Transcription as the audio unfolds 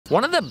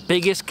One of the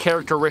biggest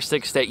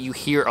characteristics that you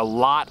hear a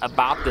lot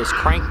about this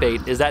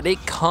crankbait is that it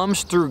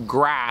comes through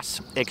grass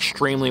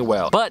extremely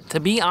well. But to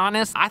be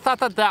honest, I thought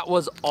that that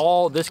was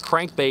all this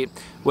crankbait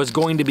was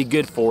going to be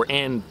good for,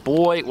 and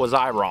boy, was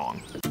I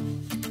wrong.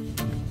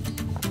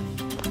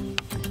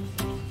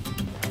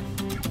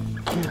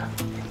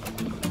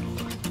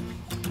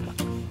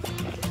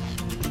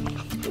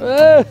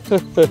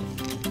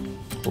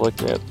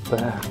 Look at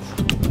that.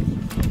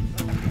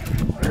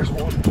 There's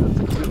one.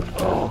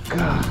 Oh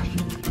gosh.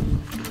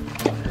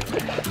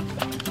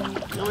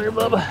 Come here,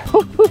 Bubba.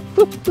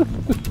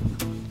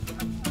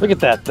 Look at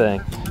that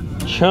thing.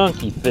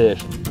 Chunky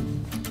fish.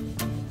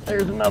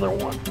 There's another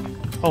one.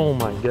 Oh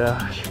my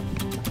gosh.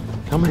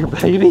 Come here,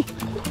 baby.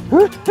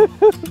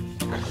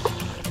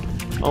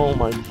 Oh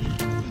my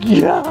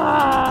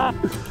God.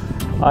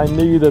 I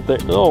knew that they,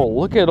 oh,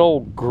 look at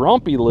old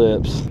Grumpy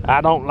Lips. I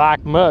don't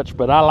like much,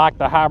 but I like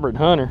the Hybrid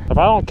Hunter. If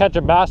I don't catch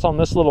a bass on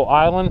this little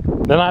island,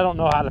 then I don't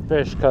know how to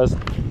fish, because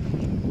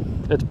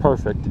it's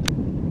perfect.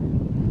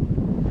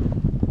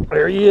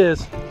 There he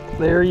is.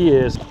 There he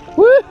is.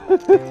 Woo!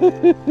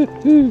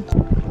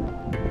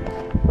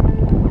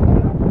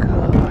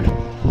 Gosh.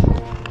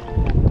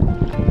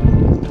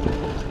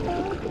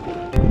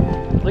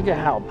 Look at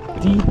how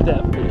deep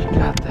that fish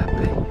got that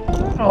big.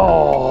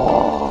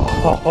 Oh.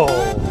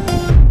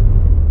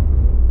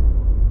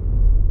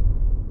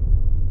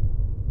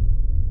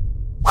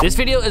 This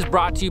video is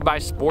brought to you by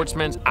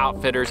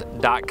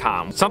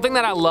Sportsman'sOutfitters.com. Something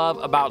that I love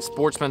about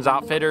Sportsman's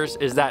Outfitters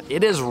is that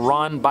it is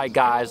run by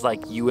guys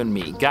like you and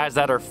me, guys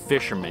that are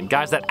fishermen,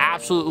 guys that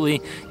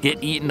absolutely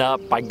get eaten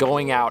up by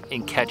going out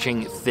and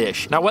catching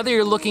fish. Now, whether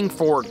you're looking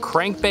for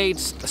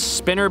crankbaits,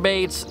 spinner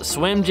baits,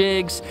 swim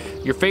jigs,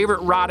 your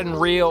favorite rod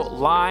and reel,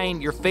 line,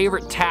 your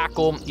favorite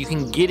tackle, you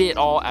can get it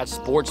all at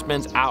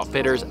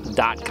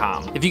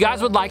Sportsman'sOutfitters.com. If you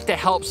guys would like to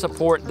help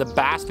support the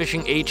Bass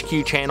Fishing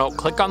HQ channel,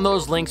 click on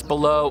those links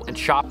below and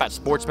shop at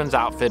Sportsman's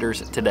Outfitters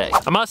today.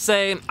 I must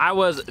say, I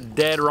was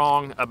dead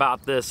wrong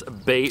about this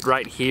bait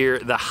right here,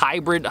 the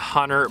Hybrid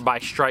Hunter by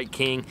Strike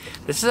King.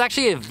 This is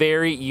actually a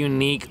very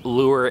unique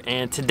lure,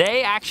 and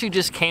today I actually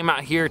just came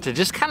out here to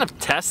just kind of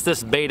test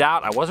this bait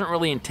out. I wasn't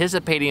really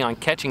anticipating on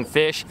catching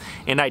fish,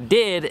 and I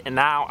did, and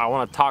now I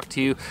want to talk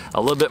to you a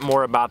little bit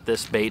more about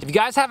this bait. If you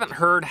guys haven't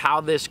heard how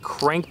this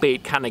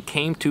crankbait kind of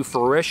came to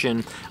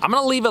fruition, I'm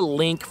gonna leave a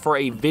link for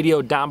a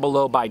video down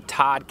below by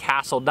Todd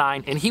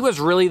Castledine, and he was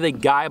really the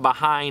guy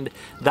behind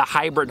the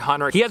Hybrid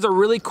Hunter. He has a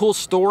really cool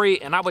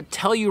story, and I would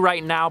tell you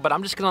right now, but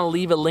I'm just gonna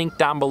leave a link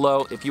down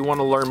below if you want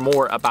to learn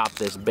more about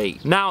this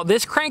bait. Now,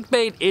 this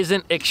crankbait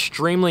isn't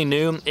extremely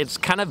new. It's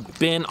kind of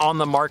been on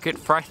the market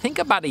for I think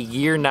about a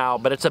year now,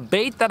 but it's a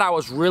bait that I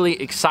was really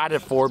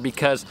excited for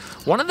because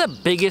one of the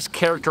biggest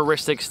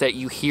characteristics that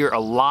you hear a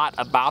lot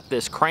about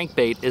this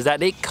crankbait is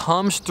that it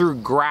comes through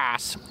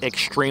grass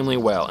extremely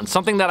well. And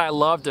something that I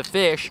love to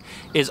fish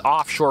is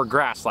offshore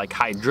grass like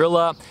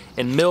hydrilla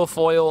and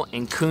milfoil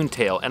and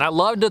coontail. And I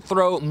love to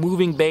throw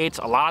moving baits.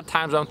 A lot of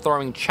times I'm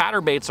throwing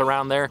chatterbaits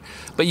around there,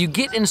 but you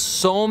get in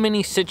so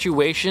many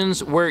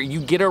situations where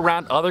you get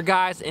around other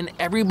guys and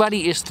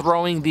everybody is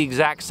throwing the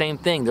exact same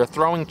thing. They're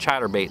throwing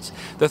chatterbaits.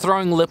 They're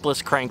throwing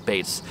lipless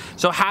crankbaits.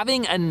 So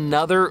having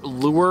another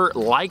lure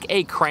like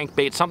a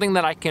crankbait, something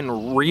that I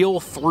can reel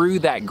through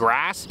that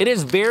grass, it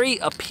is very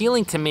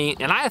appealing to me,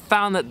 and I have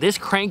found that this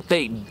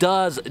crankbait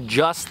does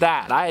just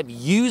that. I have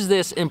used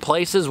this in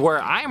places where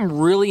I'm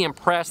really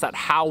impressed at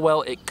how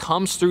well it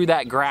comes through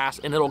that grass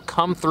and it'll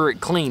come through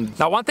it clean.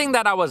 Now, one thing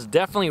that I was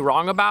definitely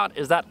wrong about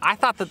is that I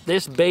thought that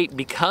this bait,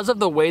 because of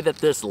the way that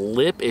this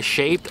lip is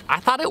shaped, I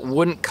thought it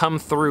wouldn't come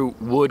through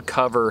wood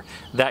cover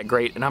that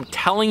great. And I'm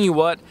telling you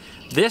what,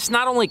 this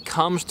not only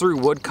comes through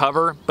wood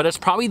cover, but it's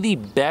probably the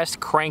best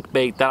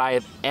crankbait that I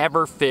have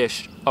ever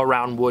fished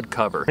around wood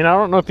cover. I mean, I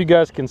don't know if you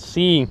guys can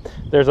see,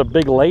 there's a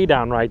big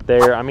laydown right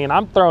there. I mean,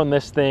 I'm throwing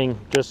this thing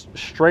just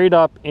straight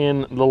up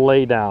in the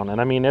laydown,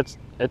 and I mean, it's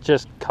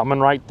just coming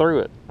right through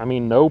it. I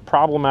mean, no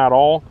problem at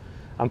all.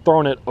 I'm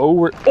throwing it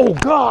over. Oh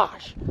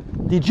gosh,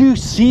 did you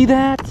see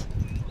that?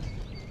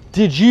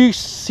 Did you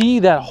see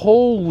that?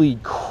 Holy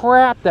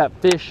crap, that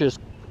fish is,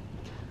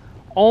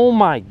 oh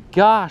my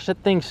gosh, that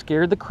thing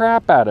scared the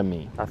crap out of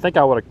me. I think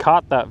I would have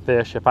caught that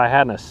fish if I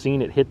hadn't have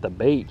seen it hit the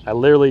bait. I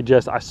literally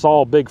just, I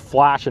saw a big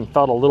flash and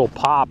felt a little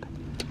pop,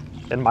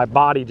 and my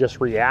body just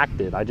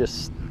reacted. I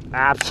just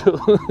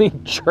absolutely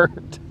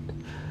jerked.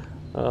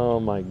 Oh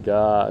my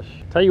gosh.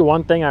 Tell you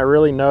one thing I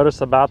really notice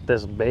about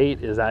this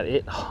bait is that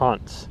it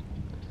hunts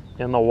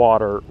in the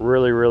water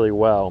really, really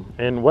well.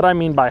 And what I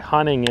mean by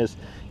hunting is,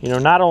 you know,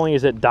 not only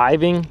is it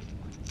diving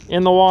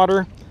in the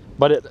water,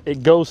 but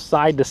it goes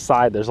side to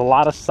side. There's a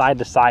lot of side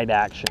to side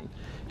action.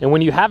 And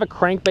when you have a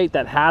crankbait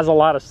that has a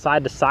lot of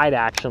side to side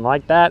action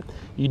like that,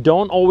 you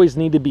don't always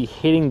need to be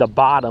hitting the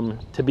bottom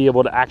to be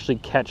able to actually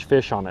catch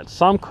fish on it.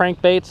 Some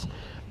crankbaits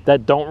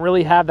that don't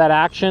really have that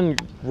action,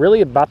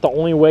 really about the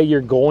only way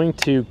you're going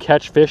to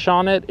catch fish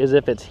on it is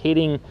if it's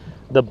hitting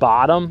the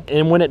bottom,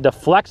 and when it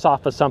deflects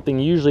off of something,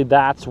 usually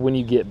that's when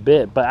you get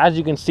bit. But as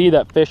you can see,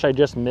 that fish I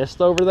just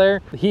missed over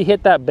there, he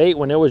hit that bait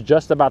when it was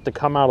just about to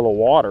come out of the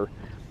water.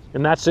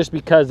 And that's just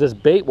because this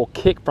bait will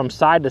kick from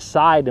side to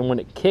side, and when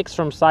it kicks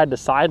from side to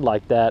side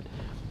like that,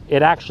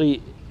 it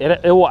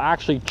will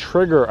actually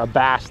trigger a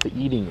bass to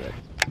eating it.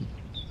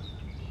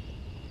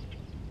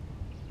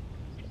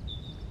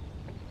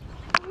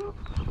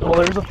 Oh,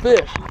 there's a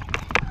fish.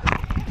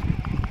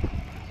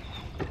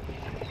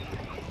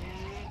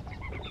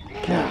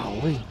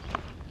 Golly.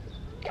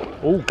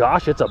 Oh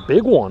gosh, it's a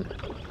big one.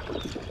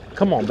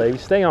 Come on, baby,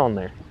 stay on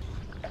there.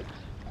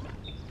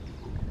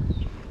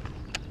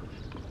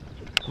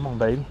 Come on,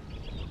 baby.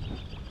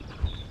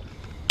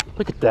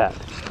 Look at that.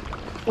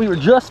 We were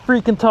just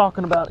freaking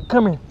talking about it.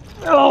 Come here.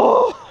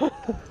 Oh,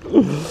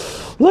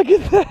 look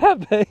at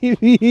that,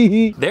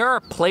 baby. There are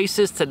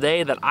places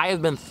today that I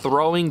have been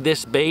throwing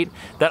this bait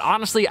that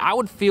honestly I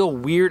would feel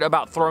weird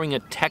about throwing a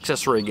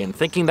Texas rig in,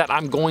 thinking that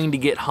I'm going to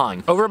get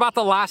hung. Over about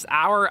the last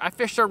hour, I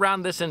fished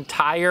around this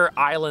entire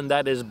island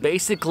that is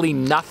basically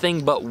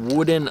nothing but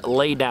wooden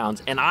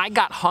laydowns, and I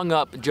got hung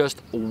up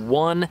just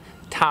one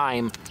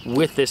time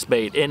with this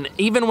bait. And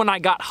even when I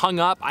got hung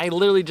up, I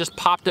literally just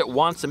popped it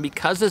once, and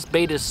because this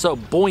bait is so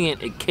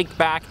buoyant, it kicked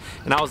back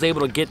and I was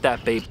able to get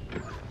that bait.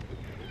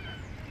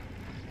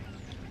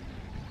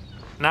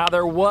 Now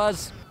there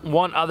was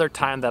one other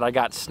time that I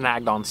got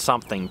snagged on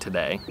something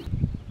today.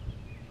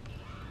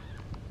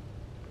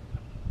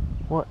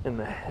 What in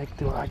the heck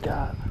do I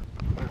got?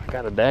 I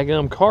got a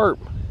daggum carp.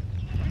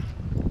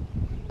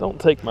 Don't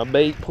take my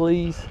bait,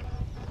 please.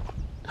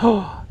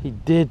 Oh, he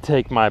did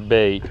take my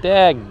bait.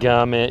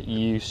 Dadgummit,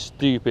 you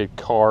stupid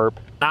carp.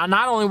 Now,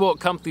 not only will it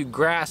come through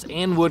grass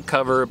and wood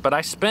cover, but I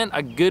spent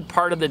a good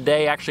part of the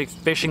day actually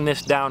fishing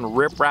this down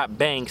riprap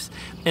banks.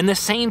 And the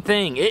same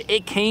thing,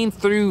 it came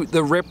through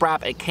the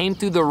riprap, it came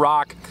through the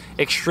rock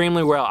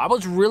extremely well. I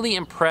was really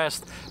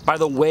impressed by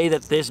the way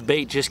that this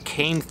bait just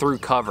came through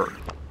cover.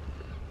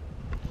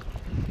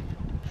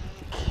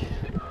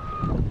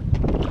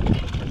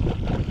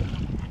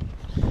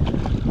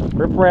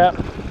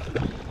 Riprap.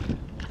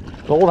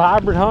 Old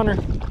Hybrid Hunter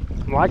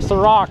likes the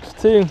rocks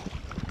too.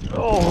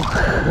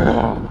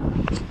 Oh,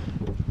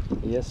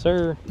 yes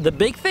sir. The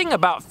big thing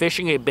about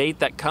fishing a bait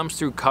that comes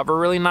through cover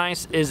really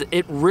nice is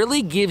it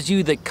really gives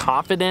you the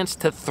confidence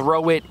to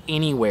throw it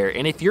anywhere.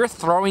 And if you're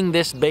throwing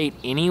this bait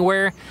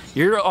anywhere,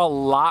 you're a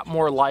lot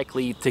more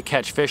likely to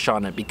catch fish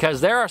on it,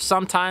 because there are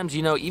sometimes,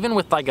 you know, even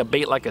with like a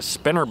bait like a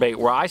spinner bait,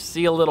 where I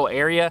see a little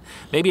area,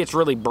 maybe it's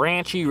really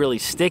branchy, really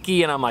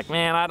sticky, and I'm like,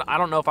 man, I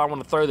don't know if I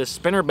want to throw this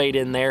spinner bait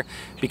in there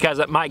because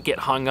it might get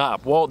hung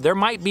up. Well, there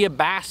might be a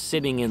bass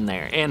sitting in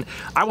there, and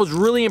I was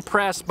really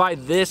impressed by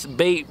this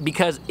bait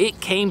because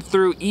it came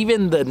through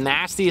even the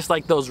nastiest,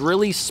 like those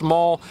really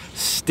small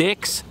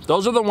sticks.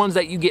 Those are the ones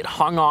that you get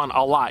hung on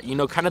a lot, you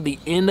know, kind of the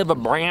end of a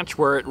branch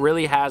where it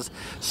really has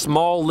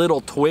small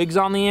little twigs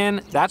on the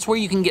end. That's where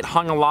you can get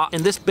hung a lot,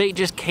 and this bait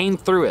just came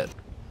through it.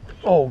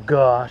 Oh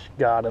gosh,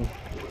 got him.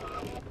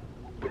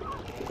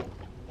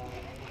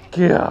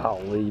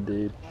 Golly,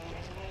 dude,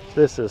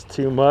 this is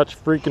too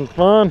much freaking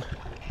fun.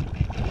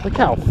 Look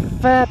how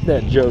fat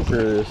that joker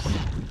is.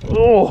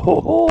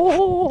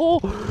 Oh,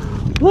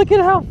 look at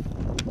how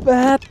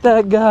fat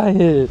that guy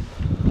is.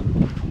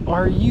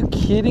 Are you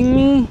kidding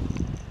me?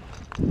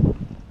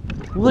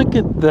 Look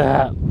at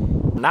that.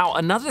 Now,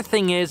 another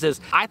thing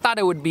is I thought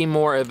it would be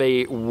more of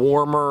a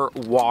warmer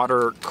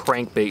water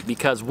crankbait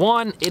because,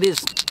 one, it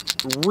is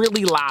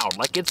really loud.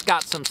 Like, it's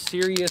got some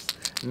serious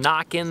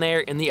knock in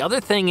there. And the other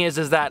thing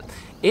is that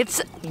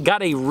it's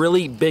got a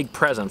really big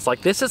presence.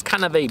 Like, this is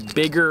kind of a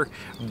bigger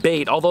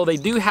bait, although they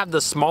do have the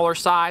smaller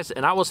size,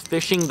 and I was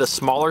fishing the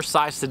smaller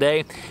size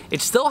today.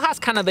 It still has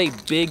kind of a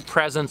big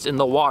presence in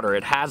the water.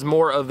 It has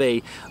more of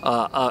a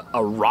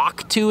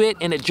rock to it,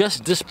 and it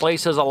just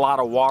displaces a lot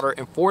of water.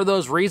 And for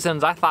those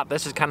reasons, I thought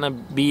this is kind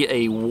of be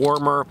a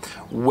warmer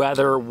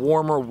weather,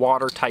 warmer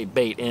water type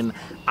bait. And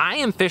I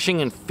am fishing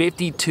in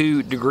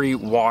 52-degree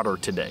water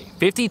today.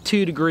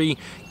 52-degree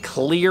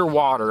clear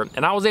water,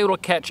 and I was able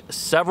to catch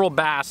several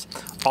bass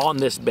on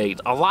this bait.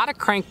 A lot of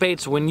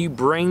crankbaits, when you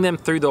bring them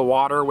through the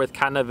water with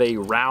kind of a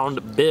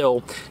round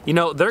bill, you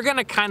know, they're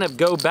gonna kind of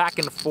go back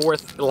and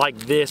forth like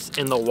this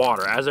in the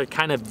water as they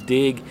kind of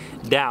dig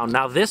down.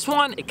 Now this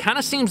one, it kind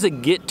of seems to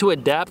get to a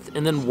depth,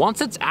 and then once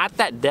it's at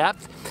that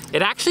depth,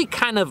 it actually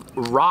kind of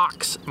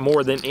rocks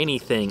more than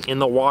anything in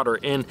the water.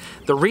 And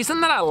the reason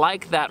that I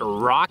like that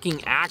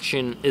rocking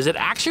action is it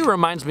actually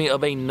reminds me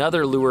of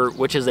another lure,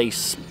 which is a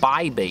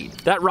spy bait.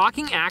 That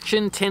rocking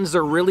action tends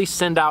to really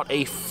send out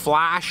a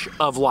flash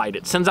of of light.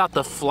 It sends out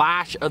the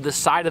flash of the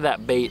side of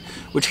that bait,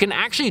 which can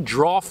actually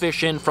draw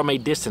fish in from a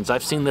distance.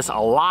 I've seen this a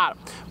lot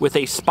with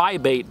a spy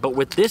bait, but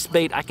with this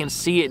bait, I can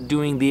see it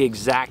doing the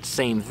exact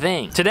same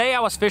thing. Today, I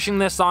was fishing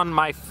this on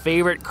my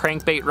favorite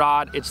crankbait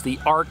rod. It's the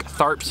Arc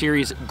Tharp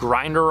Series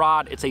grinder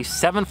rod. It's a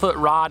 7-foot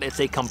rod.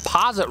 It's a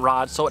composite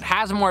rod, so it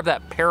has more of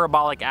that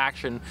parabolic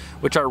action,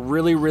 which I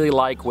really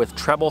like with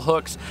treble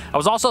hooks. I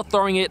was also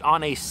throwing it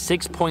on a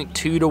 6.2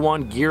 to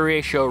 1 gear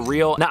ratio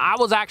reel. Now, I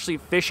was actually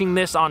fishing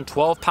this on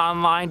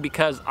 12-pound line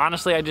because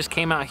honestly, I just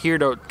came out here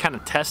to kind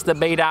of test the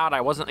bait out.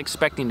 I wasn't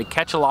expecting to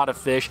catch a lot of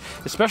fish,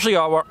 especially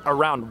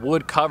around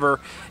wood cover.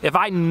 If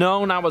I'd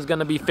known I was going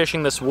to be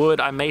fishing this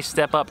wood, I may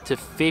step up to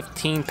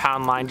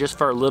 15-pound line just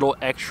for a little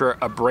extra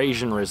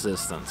abrasion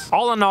resistance.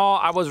 All in all,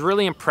 I was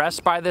really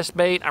impressed by this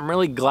bait. I'm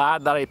really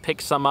glad that I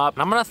picked some up.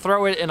 And I'm going to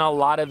throw it in a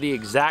lot of the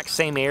exact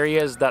same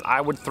areas that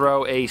I would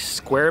throw a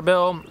square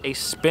bill, a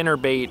spinner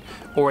bait,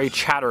 or a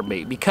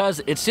chatterbait,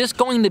 because it's just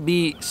going to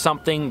be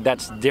something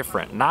that's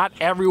different. Not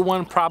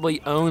everyone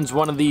probably owns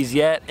one of these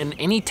yet, and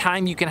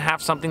anytime you can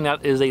have something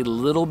that is a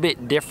little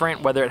bit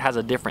different, whether it has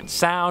a different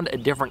sound, a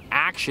different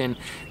action,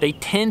 they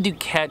tend to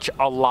catch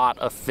a lot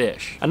of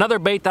fish. Another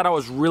bait that I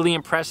was really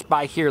impressed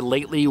by here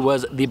lately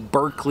was the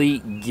Berkley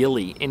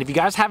Gilly. And if you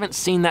guys haven't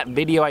seen that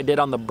video I did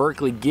on the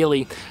Berkley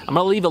Gilly, I'm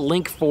gonna leave a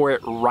link for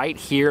it right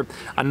here.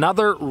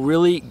 Another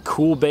really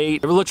cool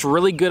bait. It looks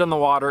really good on the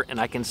water, and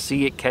I can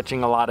see it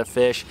catching a lot of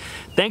fish.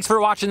 Thanks for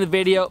watching the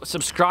video.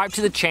 Subscribe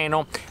to the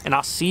channel, and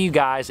I'll see you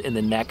guys in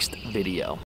the next video.